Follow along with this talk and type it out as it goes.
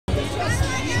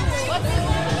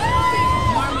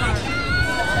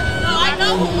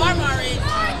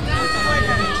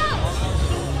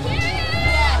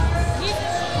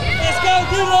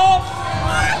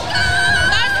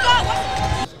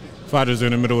Fighters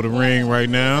in the middle of the ring right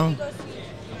now.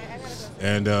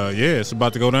 And, yeah, it's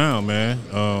about to go down, man.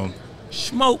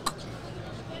 Smoke.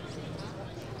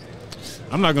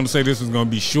 I'm not going to say this is going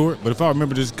to be short, but if I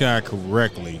remember this guy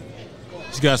correctly,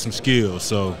 he's got some skills.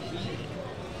 So,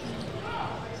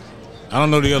 I don't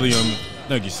know the other young.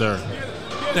 Thank you, sir.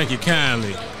 Thank you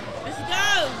kindly. Let's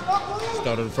go.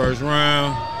 Start of the first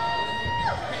round.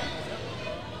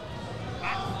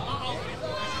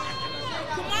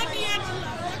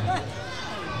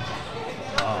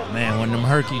 Oh, man, one of them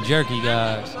herky-jerky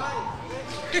guys.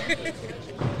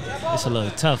 It's a little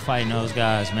tough fighting those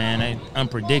guys, man. They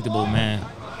unpredictable, man.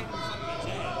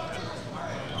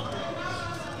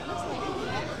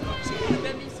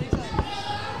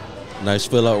 Nice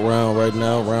fill-out round right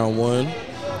now, round one.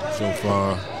 So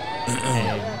far.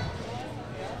 Man.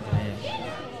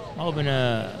 I'm hoping,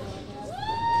 I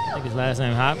think his last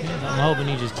name Hopkins. I'm hoping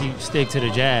he just stick to the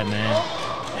jab, man.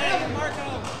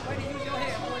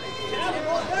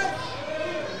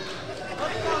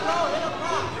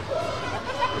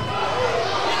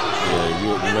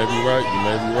 You may be right. You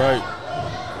may be right.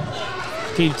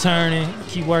 Keep turning.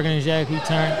 Keep working his jab. Keep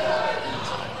turning.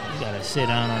 You gotta sit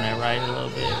down on that right a little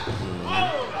bit.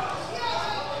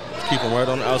 Just keep him right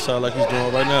on the outside like he's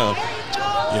doing right now.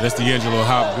 Yeah, that's D'Angelo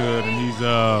Hopgood, and he's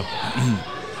got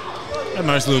a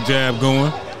nice little jab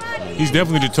going. He's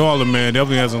definitely the taller man.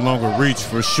 Definitely has a longer reach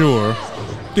for sure.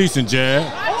 Decent jab.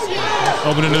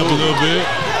 Opening up a little bit.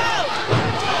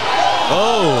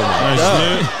 Oh, nice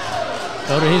slip.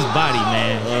 Go to his body,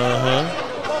 man.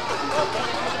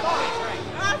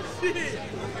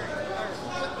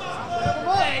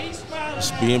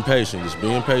 Just being patient. Just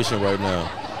being patient right now.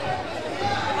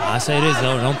 I say this,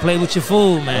 though. Don't play with your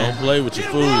food, man. Don't play with your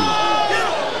food.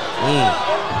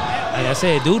 Like I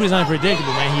said, dude is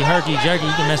unpredictable, man. He herky-jerky.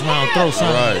 He can mess around and throw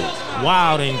something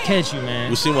wild and catch you, man.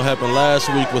 We seen what happened last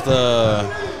week with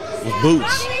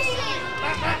Boots.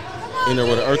 In there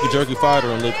with an herky-jerky fighter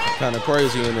and looked kind of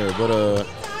crazy in there. But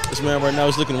this man right now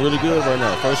is looking really good right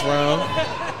now. First round.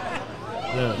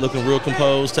 Yeah. Looking real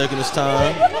composed, taking his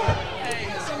time.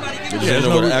 He's in there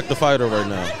with an active fighter right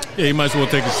now. Yeah, he might as well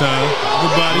take his time.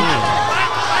 Good body.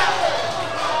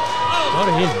 Go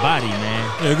to his body, man.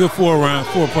 Yeah, good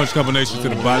four-punch combination to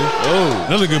the body. Oh.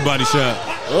 Another good body shot.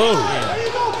 Oh.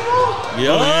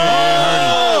 Yeah.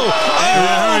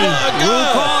 Who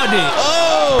called it? Oh.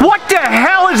 What the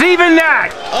hell is even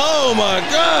that? Oh, my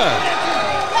God.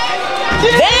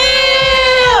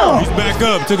 Damn! He's back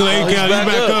up. Took an 8 count. He's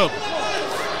back up.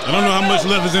 I don't know how much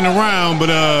left is in the round, but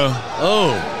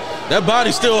oh, that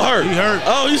body still hurt. He hurt.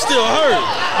 Oh, he's still hurt.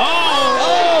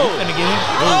 Oh! He's gonna get him.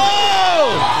 Oh!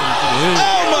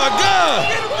 Oh, my God.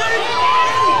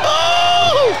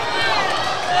 Oh!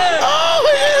 Oh,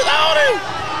 he is on him.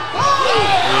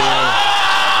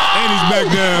 and he's back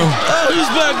down. Oh, he's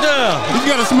back down. He's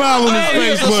got a smile on his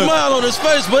face. He has a smile on his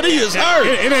face, but he is hurt.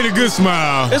 It ain't a good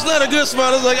smile. It's not a good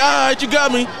smile. It's like, all right, you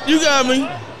got me. You got me.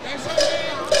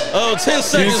 Oh, 10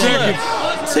 seconds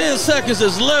left. 10 seconds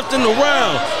is left in the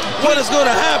round. What is going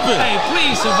to happen? Hey,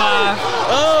 please survive.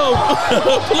 Oh,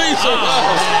 please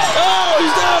survive. Oh,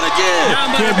 he's down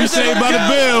again. Can't be saved by the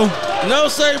bell. No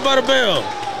saved by the bell.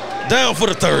 Down for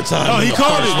the third time. Oh, he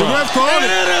called it. The ref called it.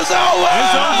 It is over.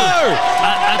 It's over.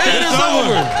 It is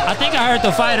over. I think I heard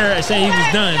the fighter say he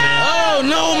was done, man. Oh,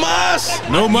 no mas.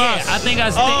 No mas. I think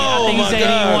he said he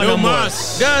didn't want no more.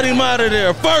 Got him out of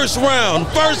there. First round.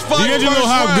 First fight. D'Angelo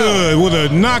Hopgood with a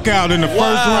knockout in the first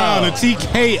round, a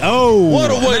TKO.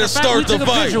 What a way to start the fight. We took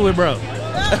a picture with bro.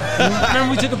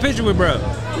 Remember we took a picture with bro.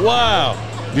 Wow.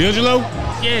 D'Angelo?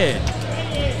 Yeah.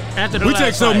 After the we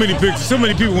take so many pictures. So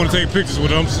many people want to take pictures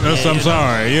with them. I'm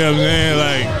sorry. You know what I'm saying?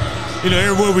 Like, you know,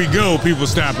 everywhere we go, people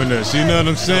stopping us. You know what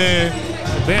I'm saying?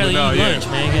 Barely eat lunch,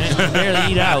 man.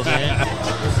 Barely eat out, man.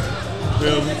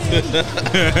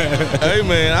 Hey,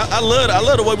 man, I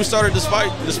love the way we started this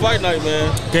fight night,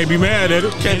 man. Can't be mad at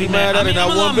it. Can't be mad at it, not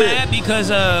one bit. I'm mad because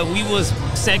we was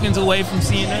seconds away from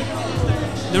seeing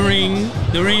the ring.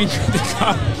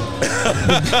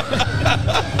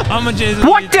 I'ma just.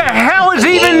 What the hell is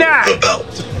even that?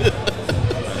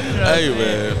 Hey,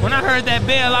 man. When I heard that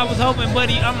bell, I was hoping,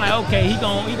 buddy. I'm like, okay, he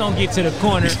gonna get to the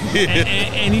corner,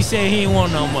 and he said he ain't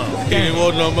want no more. He ain't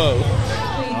want no more. 3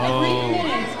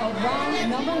 minutes of round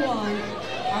number 1.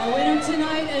 Our winner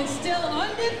tonight is still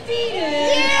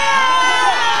undefeated.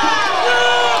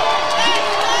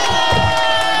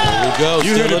 There we go.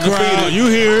 You hear the crowd. You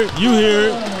hear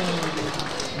it.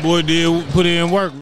 Boy did put in work.